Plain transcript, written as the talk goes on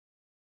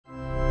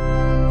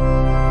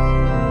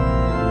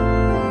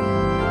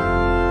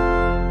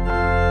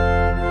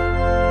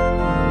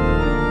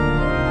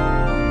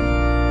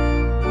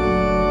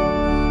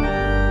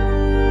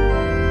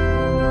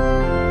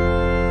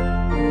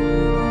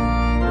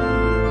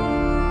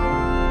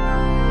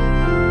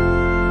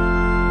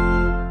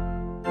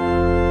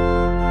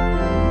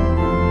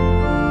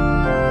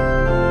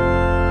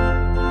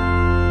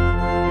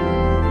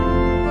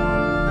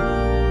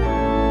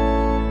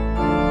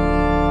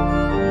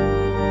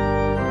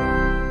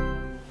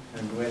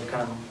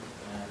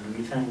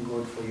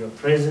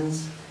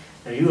presence.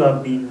 You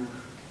have been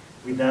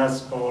with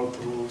us all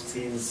through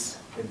since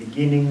the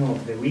beginning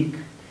of the week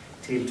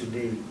till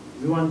today.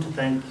 We want to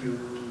thank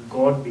you,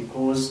 God,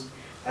 because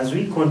as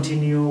we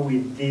continue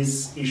with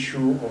this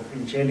issue of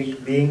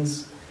angelic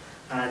beings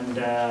and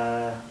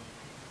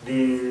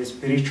the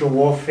spiritual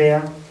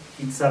warfare,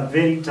 it's a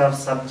very tough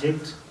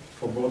subject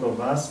for both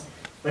of us.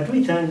 But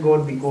we thank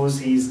God because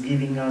He is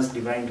giving us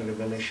divine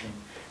revelation.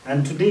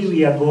 And today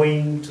we are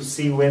going to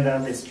see whether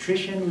the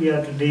situation we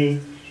are today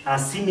are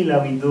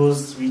similar with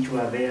those which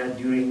were there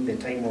during the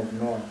time of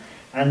Noah.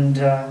 And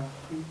the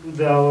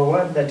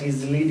word that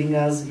is leading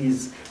us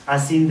is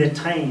as in the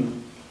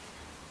time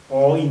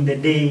or in the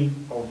day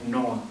of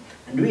Noah.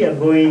 And we are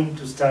going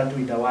to start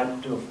with a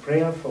word of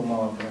prayer from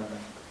our brother.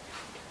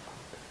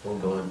 Oh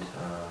God,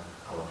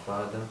 our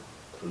Father,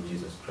 through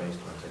Jesus Christ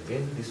once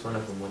again, this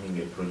wonderful morning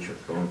we approach your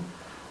throne.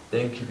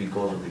 Thank you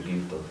because of the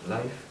gift of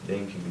life.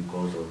 Thank you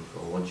because of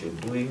what you're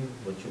doing,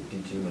 what you're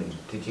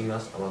teaching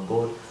us, our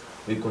God.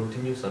 We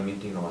continue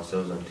submitting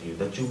ourselves unto you,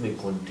 that you may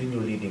continue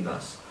leading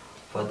us,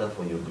 Father,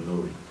 for your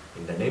glory.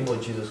 In the name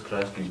of Jesus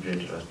Christ, we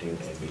pray, trusting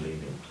and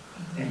believing.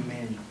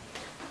 Amen.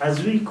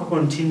 As we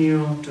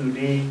continue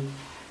today,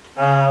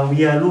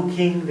 we are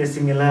looking the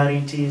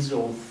similarities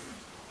of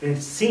the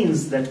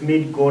sins that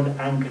made God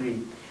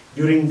angry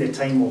during the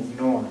time of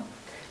Noah.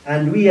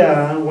 And we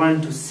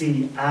want to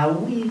see, are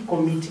we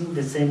committing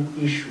the same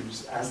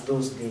issues as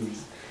those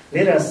days?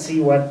 Let us see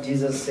what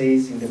Jesus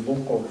says in the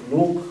book of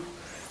Luke,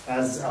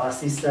 as our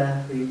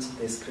sister reads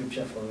the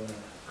scripture for us.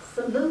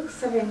 So Luke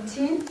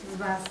 17,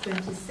 verse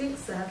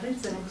 26, read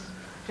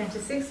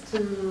 26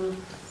 to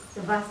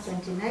verse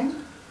 29.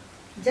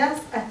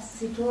 Just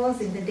as it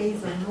was in the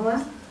days of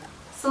Noah,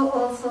 so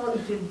also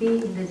it will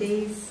be in the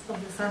days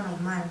of the Son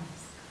of Man.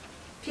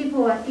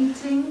 People were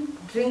eating,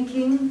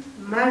 drinking,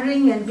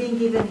 marrying, and being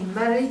given in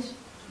marriage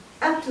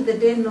up to the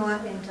day Noah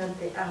entered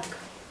the ark.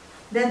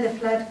 Then the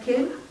flood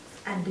came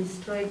and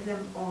destroyed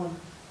them all.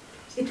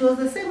 It was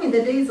the same in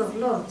the days of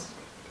Lot.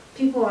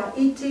 People were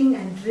eating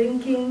and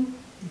drinking,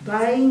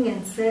 buying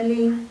and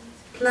selling,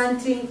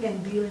 planting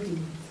and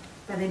building.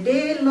 But the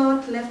day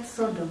Lot left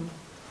Sodom,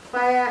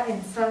 fire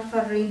and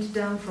sulfur rained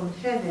down from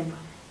heaven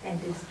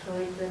and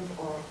destroyed them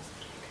all.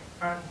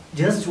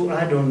 Just to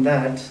add on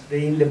that,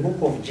 in the book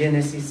of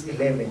Genesis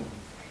 11,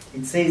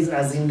 it says,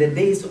 as in the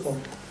days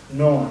of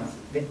Noah,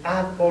 the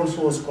earth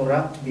also was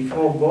corrupt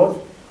before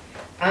God,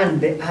 and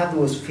the earth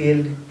was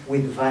filled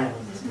with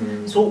violence.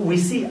 So we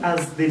see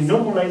as the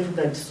normal life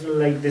that,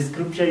 like the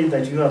scripture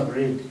that you have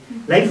read,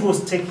 life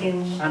was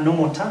taking a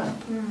normal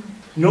turn.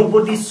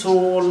 Nobody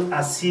saw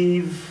as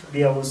if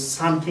there was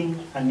something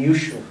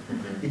unusual.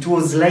 It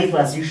was life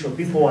as usual.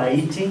 People were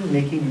eating,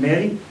 making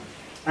merry,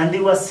 and they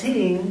were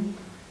seeing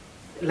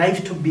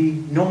life to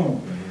be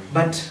normal.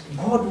 But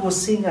God was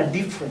saying a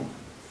different.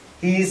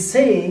 He is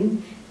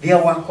saying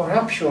there were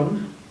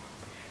corruption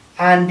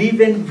and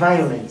even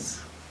violence.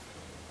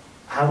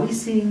 Are we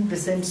seeing the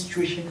same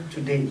situation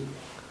today?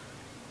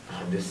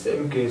 The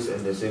same case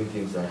and the same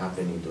things that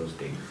happened in those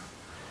days.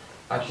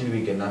 Actually,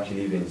 we can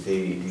actually even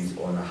say it is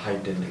on a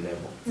heightened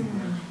level.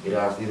 It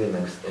has even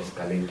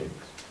escalated.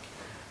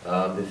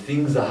 The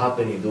things that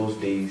happened in those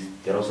days,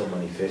 they're also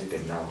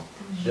manifested now.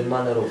 The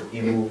manner of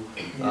evil,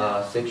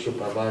 sexual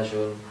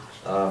perversion,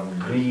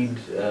 greed,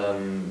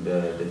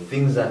 the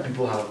things that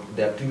people have,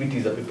 the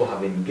activities that people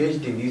have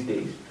engaged in these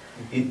days.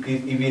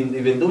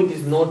 Even though it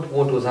is not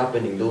what was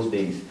happening in those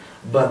days,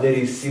 but there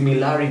is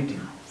similarity.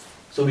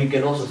 So we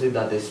can also say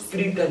that the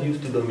spirit that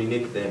used to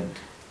dominate them,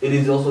 it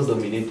is also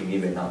dominating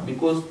even now.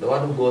 Because the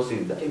word of God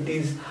says that it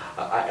is,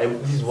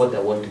 this is what I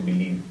want to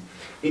believe.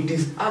 It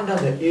is under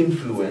the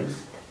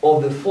influence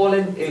of the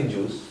fallen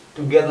angels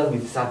together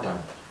with Satan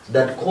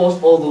that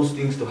caused all those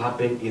things to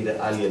happen in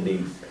the earlier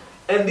days.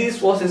 And these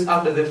forces,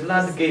 after the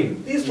flood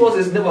came, these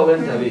forces never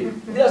went away.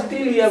 They are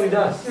still here with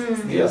us.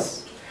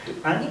 Yes.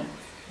 And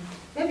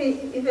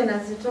maybe even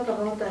as you talk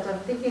about that, I'm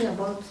thinking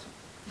about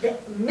the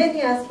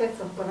many aspects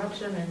of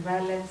corruption and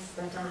violence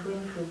that are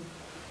going through.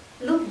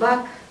 Look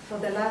back for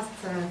the last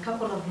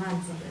couple of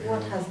months of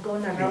what has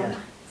gone around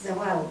the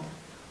world.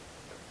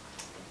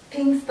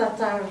 Things that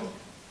are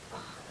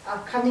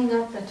coming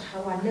up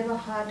that were never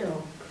heard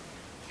of.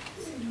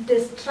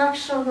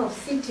 Destruction of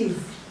cities.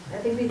 I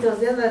think it was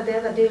the other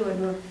day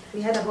when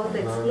we heard about the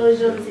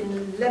explosions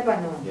in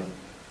Lebanon.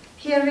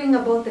 Hearing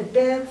about the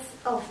deaths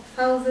of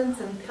thousands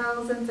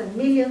and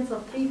millions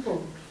of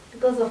people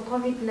because of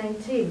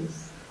COVID-19.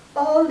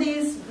 All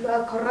these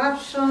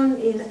corruption,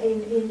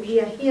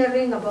 we are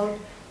hearing about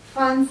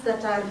funds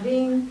that are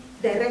being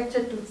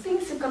directed to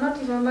things you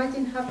cannot even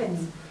imagine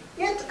happening.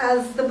 Yet,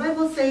 as the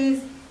Bible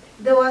says,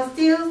 they were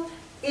still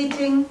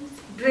eating,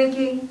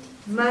 drinking,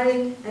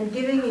 marrying, and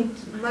giving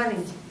into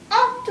marriage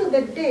up to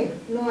the day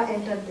Noah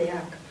entered the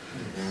ark.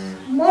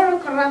 Moral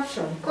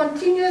corruption,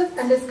 continuous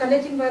and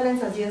escalating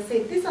violence, as you are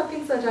saying. These are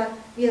things that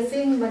we are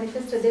seeing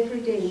manifested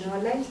every day in our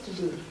lives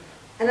today.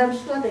 And I'm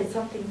sure there's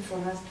something for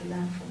us to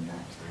learn from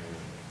that.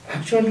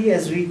 Actually,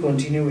 as we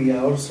continue, we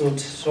are also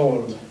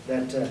told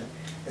that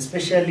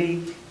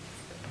especially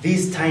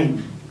this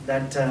time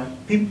that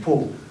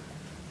people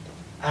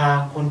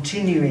are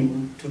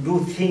continuing to do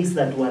things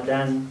that were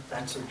done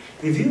that way.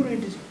 If you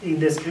read it in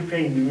the scripture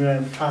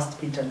in 1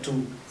 Peter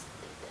 2,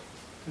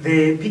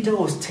 Peter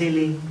was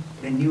telling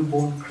the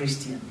newborn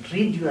Christian,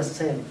 rid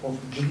yourself of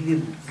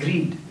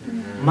greed,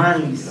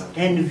 malice,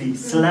 envy,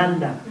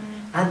 slander,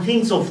 and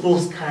things of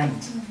those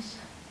kinds.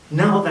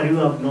 Now that you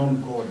have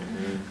known God.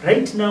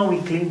 Right now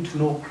we claim to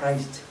know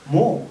Christ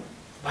more,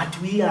 but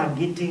we are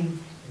getting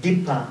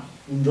deeper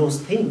in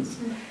those things.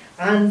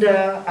 And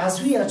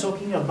as we are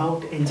talking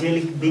about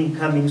angelic being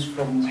coming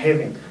from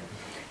heaven,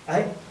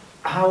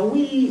 are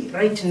we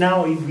right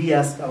now, if we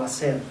ask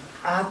ourselves,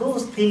 are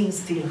those things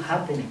still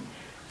happening?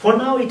 For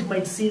now it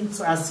might seem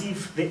as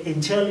if the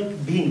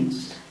angelic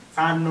beings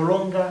are no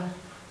longer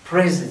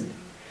present.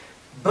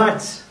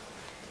 But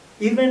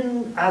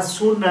even as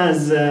soon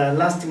as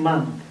last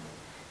month,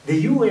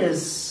 the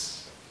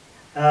US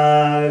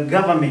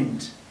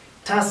government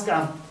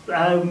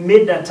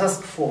made a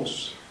task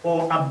force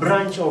or a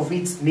branch of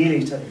its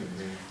military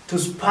to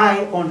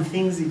spy on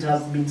things it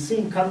has been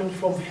seen coming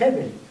from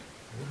heaven.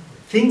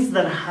 Things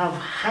that have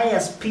higher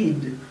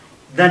speed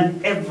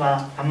than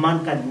ever a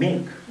man can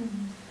make.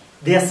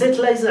 Their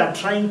satellites are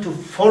trying to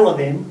follow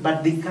them,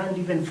 but they can't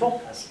even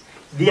focus.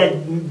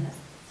 Their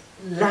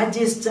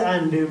largest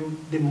and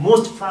the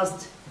most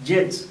fast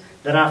jets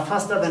that are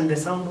faster than the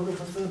sound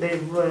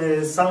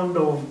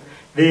of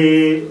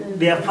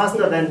they are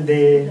faster than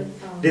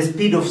the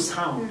speed of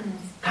sound.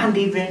 Can't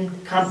even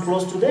come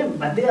close to them,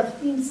 but there are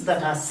things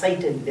that are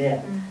sighted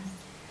there.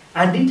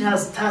 And it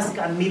has tasked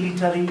a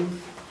military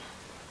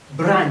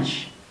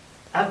branch,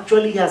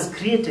 actually has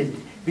created,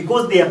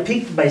 because they are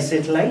picked by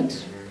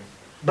satellite,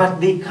 but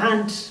they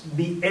can't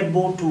be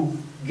able to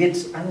get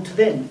onto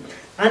them.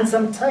 And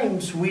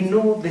sometimes we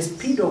know the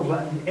speed of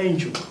an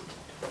angel.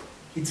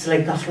 It's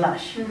like a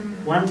flash.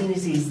 1 minute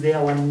is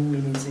there, 1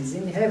 minute is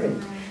in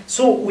heaven.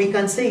 So we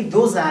can say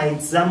those are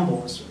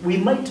examples. We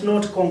might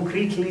not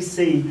concretely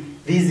say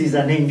this is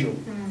an angel,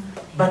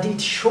 but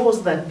it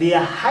shows that they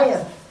are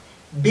higher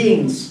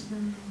beings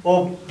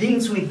or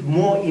beings with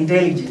more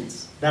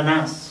intelligence than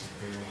us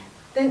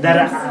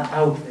that are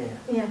out there.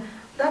 Yeah,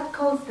 that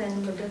calls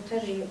then, Dr.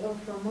 Terry, or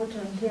from what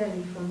I'm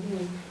hearing from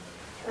you,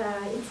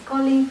 it's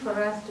calling for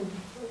us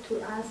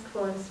to ask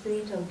for a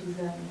spirit of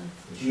discernment.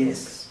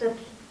 Yes. That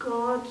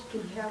God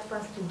to help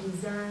us to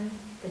discern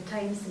the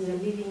times we are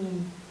living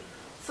in.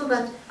 So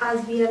that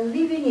as we are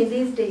living in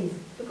these days,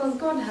 because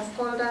God has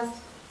called us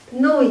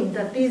knowing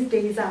that these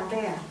days are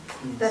there,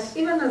 that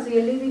even as we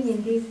are living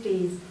in these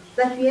days,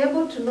 that we are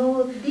able to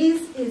know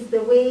this is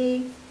the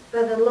way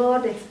that the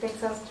Lord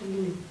expects us to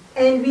live.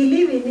 And we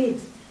live in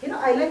it. You know,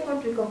 I like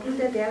what we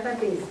concluded the other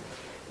days,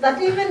 that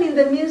even in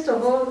the midst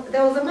of all,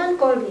 there was a man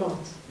called Lot,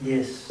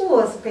 yes, who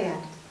was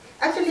spared.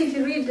 Actually, if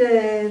you read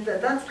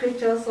that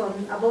scriptures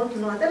about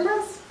Noah, the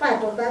last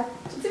part of that,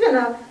 it's even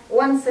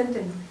one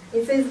sentence.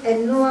 It says,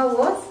 and Noah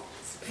was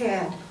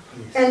spared,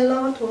 yes, and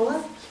Lot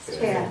was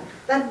spared.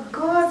 That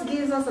God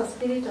gives us a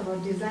spirit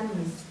of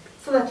discernment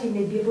so that He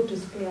may be able to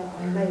spare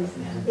our lives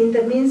in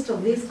the midst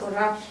of this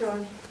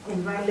corruption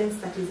and violence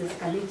that is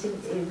escalating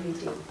every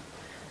day.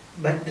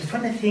 But the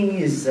funny thing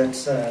is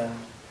that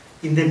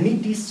in the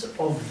midst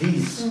of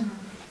this,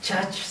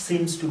 church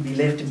seems to be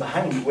left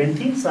behind. When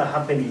things are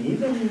happening,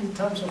 even in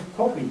terms of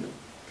COVID,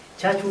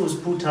 church was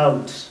put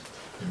out.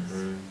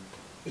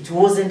 It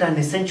wasn't an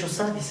essential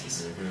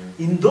services.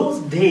 In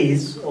those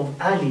days of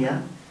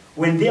earlier,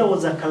 when there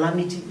was a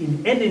calamity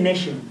in any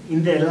nation,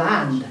 in the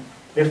land,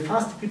 the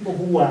first people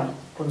who were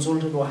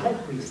consulted were high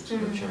priests.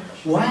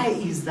 Why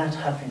is that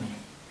happening?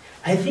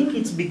 I think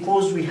it's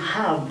because we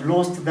have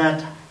lost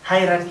that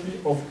hierarchy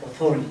of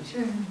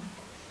authority.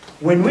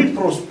 When we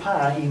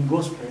prosper in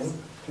gospel,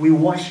 we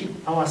worship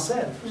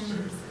ourselves.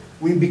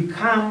 We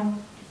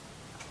become,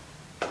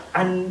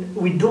 and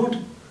we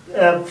don't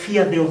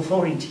fear the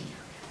authority.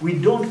 We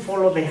don't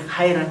follow the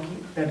hierarchy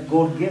that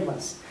God gave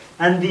us.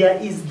 And there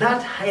is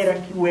that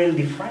hierarchy well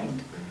defined,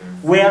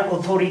 where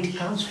authority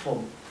comes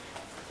from.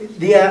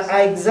 There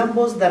are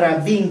examples that are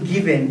being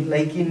given,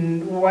 like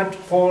in what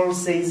Paul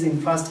says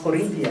in 1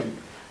 Corinthians.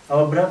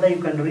 Our brother,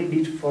 you can read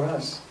it for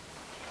us.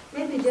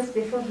 Maybe just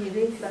before he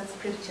reads that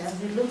scripture, as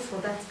he looks for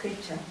that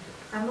scripture,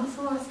 I'm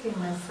also asking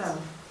myself,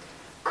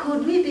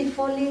 could we be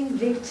falling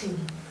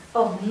victim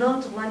of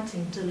not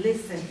wanting to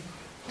listen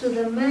to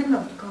the men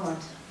of God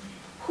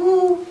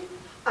who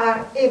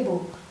are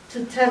able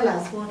to tell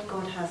us what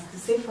God has to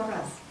say for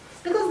us?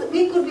 Because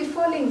we could be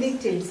falling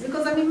victims,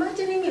 because I'm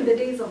imagining in the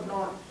days of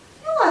Noah,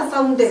 Noah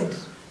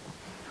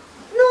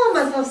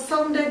must have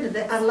sounded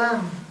the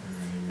alarm,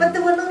 but they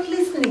were not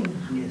listening.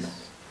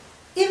 Yes.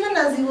 Even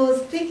as he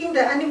was taking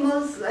the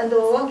animals and they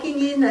were walking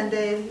in, and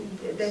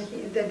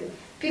the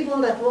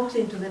people that walked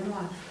into the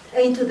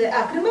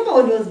ark. Remember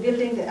when he was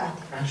building the ark?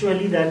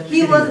 Actually, that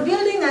he was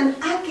building an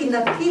ark in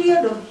a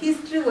period of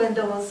history when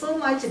there was so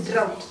much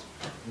drought.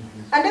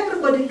 And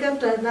everybody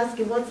kept on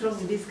asking, what's wrong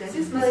with this guy?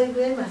 This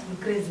guy must be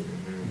crazy.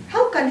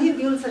 How can he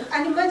build such?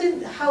 And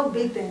imagine how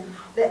big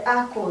the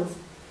ark was.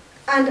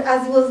 And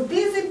as he was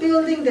busy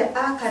building the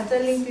ark and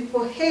telling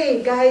people,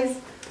 hey guys,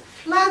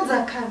 floods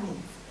are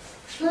coming.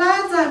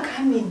 Floods are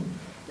coming.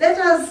 Let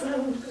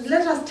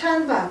us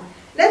turn back.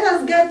 Let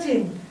us get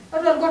in.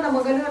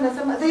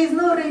 There is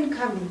no rain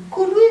coming.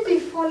 Could we be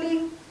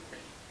falling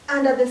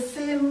under the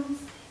same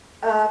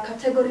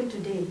category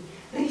today?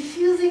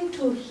 Refusing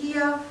to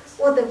hear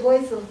what the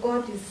voice of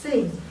God is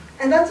saying.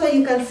 And that's why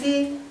you can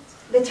see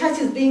the church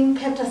is being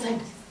kept aside.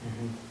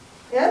 Mm-hmm.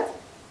 Yes?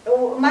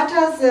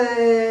 Matters,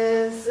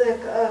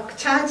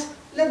 church,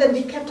 let them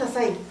be kept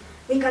aside.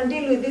 We can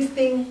deal with this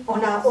thing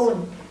on our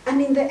own.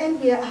 And in the end,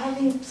 we are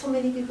having so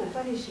many people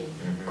perishing.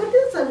 Mm-hmm. Could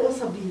this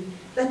also be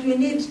that we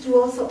need to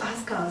also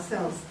ask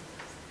ourselves,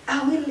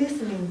 are we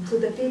listening to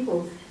the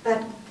people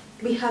that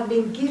we have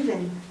been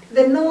given,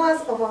 the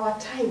knowers of our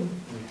time,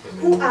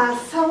 who are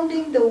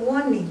sounding the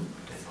warning,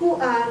 who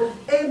are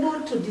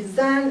able to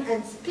discern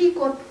and speak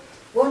what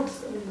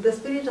the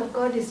Spirit of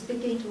God is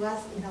speaking to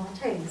us in our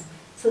times,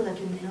 so that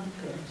we may not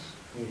perish?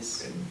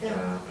 Yes.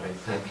 I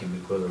thank you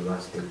because of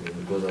that statement,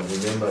 because I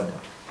remembered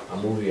a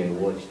movie I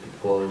watched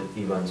called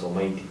Evans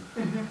Almighty.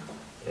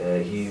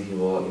 Mm-hmm. He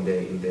was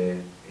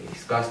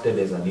he's casted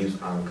as a news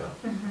anchor,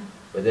 mm-hmm.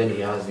 but then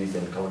he has this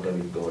encounter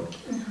with God.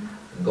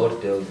 Mm-hmm.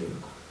 God tells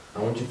him, I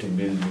want you to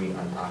build me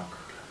an ark,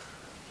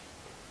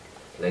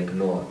 like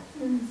Noah.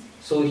 Mm-hmm.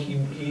 So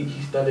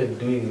he started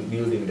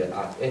building the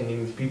ark,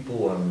 and people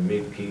were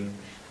making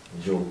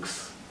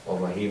jokes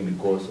over him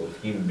because of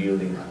him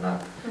building an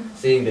ark, mm-hmm.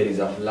 saying there is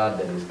a flood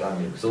that is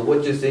coming. So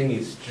what you're saying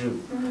is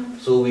true. Mm-hmm.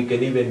 So we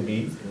can even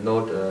be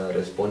not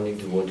responding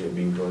to what you're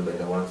being told by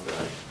the ones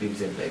that are being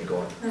sent by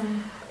God.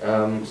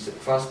 Mm-hmm.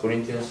 1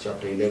 Corinthians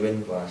chapter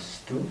 11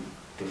 verse 2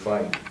 to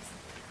 5.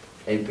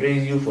 I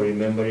praise you for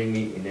remembering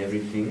me in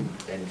everything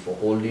and for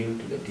holding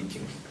to the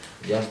teachings,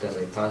 just as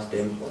I passed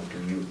them on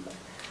to you.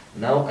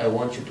 Now I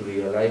want you to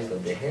realize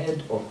that the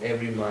head of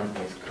every man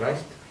is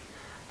Christ,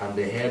 and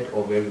the head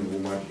of every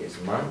woman is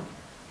man,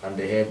 and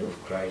the head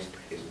of Christ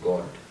is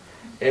God.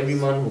 Every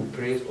man who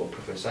prays or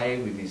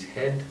prophesies with his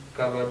head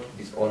covered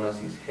dishonors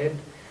his head,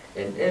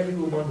 and every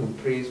woman who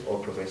prays or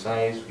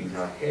prophesies with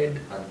her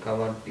head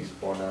uncovered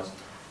dishonors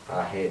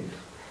her head.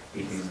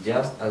 It is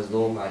just as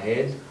though her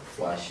head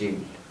were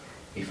shaved.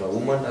 If a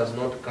woman does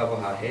not cover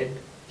her head,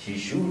 she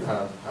should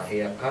have her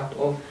hair cut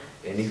off,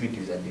 and if it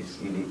is a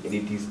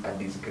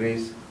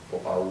disgrace for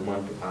a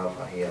woman to have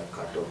her hair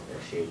cut off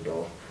or shaved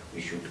off,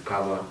 we should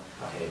cover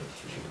her head.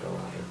 She should cover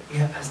her head.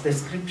 Yeah, as the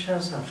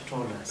scriptures have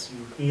told us,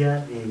 you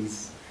hear there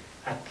is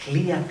a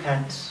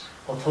clear-cut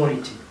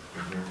authority.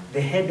 Mm-hmm.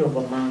 The head of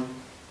a man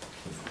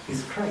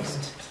is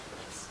Christ.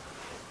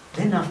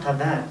 Then after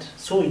that,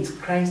 so it's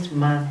Christ,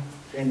 man,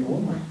 and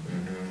woman.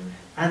 Mm-hmm.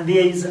 And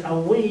there is a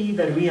way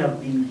that we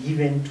have been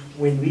given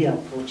when we are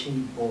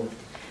approaching both.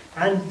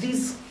 And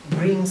this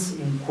brings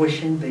in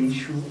question the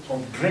issue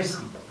of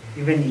dressing,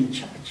 even in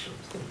church.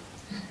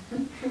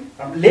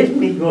 Let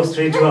me go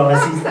straight to our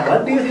sister.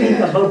 What do you think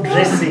about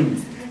dressing?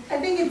 I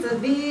think it's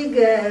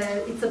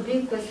a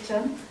big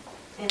question,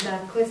 and a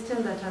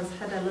question that has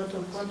had a lot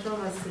of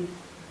controversy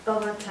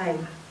over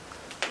time.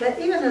 But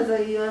even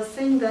as you were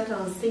saying that,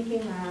 I was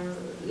thinking,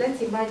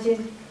 let's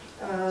imagine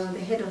the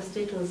head of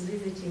state was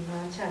visiting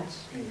our church.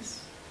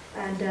 Yes.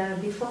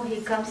 And before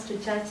he comes to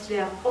church,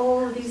 there are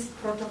all these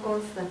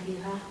protocols that we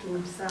have to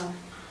observe.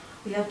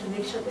 We have to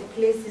make sure the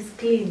place is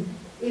clean.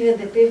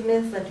 Even the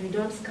pavements that we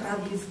don't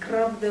scrub, we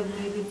scrub them,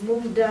 we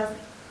remove dust,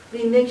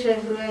 we make sure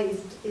everywhere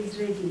is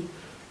ready.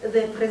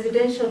 The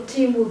presidential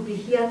team will be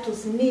here to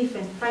sniff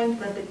and find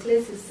that the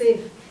place is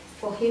safe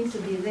for him to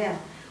be there.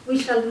 We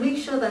shall make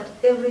sure that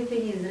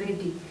everything is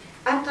ready.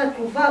 Hata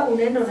kuvaa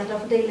unaenda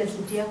unatafuta ile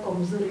suti yako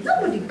mzuri.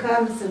 Nobody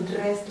comes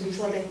dressed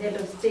before the head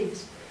of state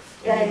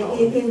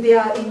in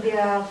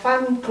their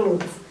farm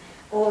clothes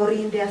or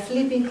in their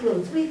sleeping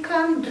clothes. We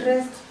come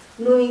dressed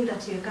knowing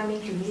that we are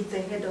coming to meet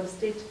the head of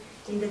state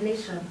in the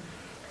nation.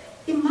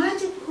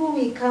 Imagine who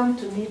we come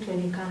to meet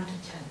when we come to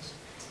church.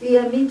 We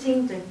are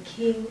meeting the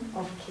King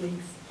of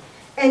Kings.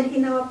 And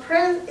in our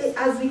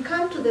as we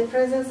come to the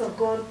presence of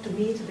God to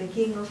meet the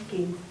King of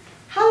Kings,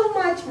 how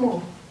much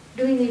more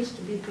do we need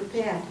to be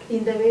prepared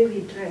in the way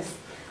we dress?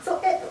 So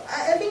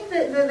I think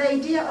the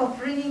idea of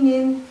bringing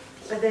in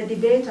the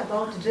debate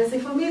about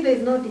dressing, for me there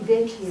is no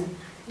debate here.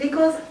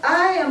 Because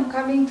I am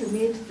coming to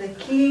meet the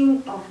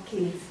King of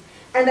Kings.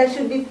 And I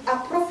should be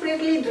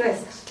appropriately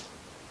dressed,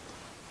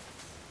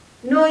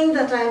 knowing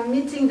that I am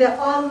meeting the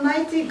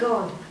Almighty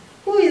God,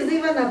 who is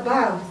even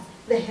above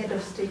the head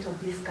of state of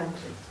this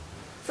country.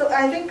 So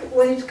I think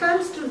when it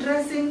comes to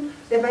dressing,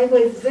 the Bible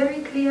is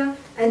very clear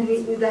and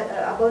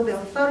about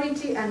the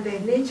authority and the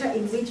nature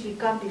in which we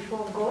come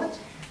before God.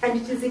 And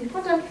it is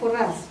important for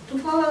us to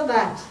follow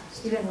that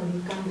even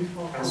when we come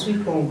before God. As we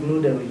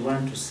conclude, we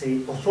want to say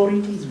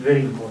authority is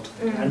very important.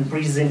 And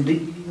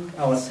presenting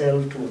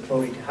ourselves to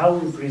authority, how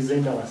we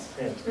present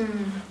ourselves.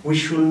 We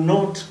should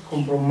not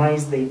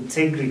compromise the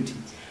integrity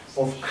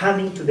of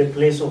coming to the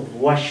place of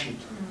worship,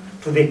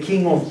 to the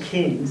King of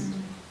Kings,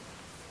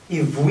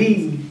 if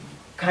we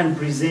can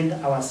present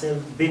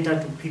ourselves better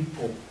to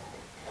people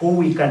who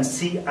we can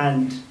see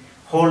and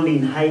hold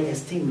in high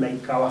esteem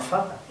like our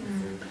Father.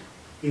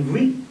 If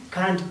we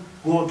can't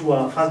go to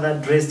our Father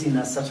dressed in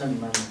a certain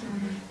manner,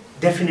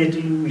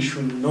 definitely we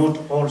should not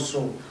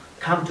also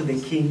come to the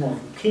King of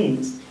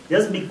Kings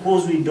just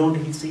because we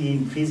don't see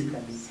him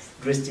physically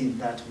dressed in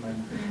that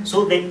manner.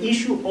 So the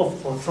issue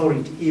of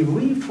authority, if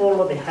we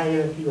follow the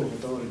hierarchy of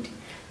authority,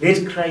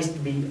 let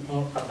Christ be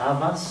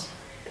above us,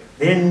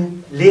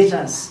 then let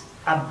us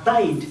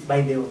abide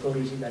by the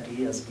authority that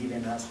he has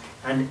given us,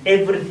 and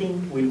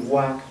everything will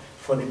work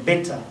for the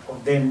better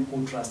of them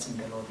who trust in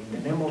the Lord. In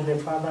the name of the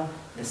Father,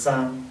 the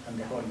Son, and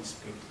the Holy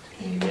Spirit.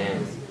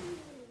 Amen.